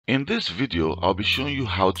In this video, I'll be showing you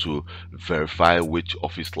how to verify which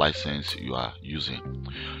Office license you are using.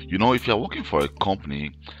 You know, if you're working for a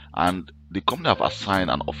company and the company have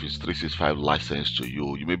assigned an Office 365 license to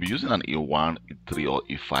you, you may be using an E1, E3 or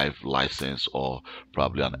E5 license, or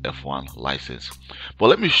probably an F1 license. But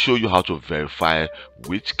let me show you how to verify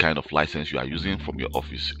which kind of license you are using from your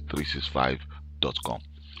office365.com.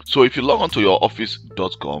 So if you log on to your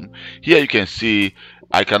office.com, here you can see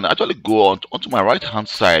I can actually go onto my right hand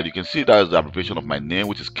side. You can see that is the abbreviation of my name,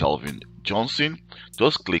 which is Kelvin Johnson.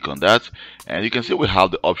 Just click on that and you can see we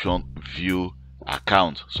have the option view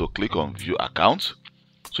account. So click on view account.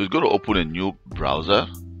 So it's going to open a new browser.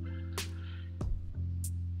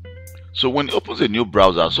 So when it opens a new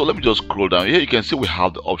browser, so let me just scroll down here. You can see we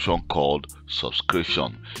have the option called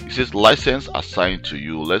subscription. It says license assigned to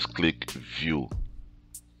you. Let's click view.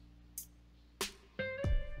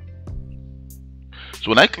 So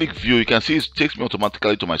when I click view, you can see it takes me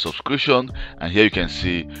automatically to my subscription, and here you can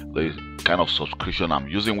see the kind of subscription I'm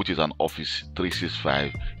using, which is an Office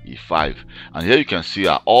 365 E5. And here you can see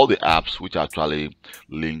all the apps which are actually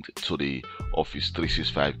linked to the Office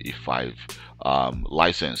 365 E5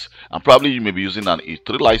 license. And probably you may be using an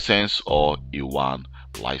E3 license or E1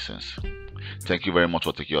 license. Thank you very much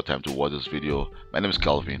for taking your time to watch this video. My name is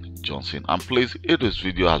Kelvin Johnson, and please, if this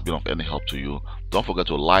video has been of any help to you, don't forget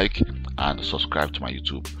to like and subscribe to my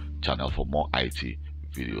YouTube channel for more IT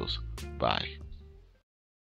videos. Bye.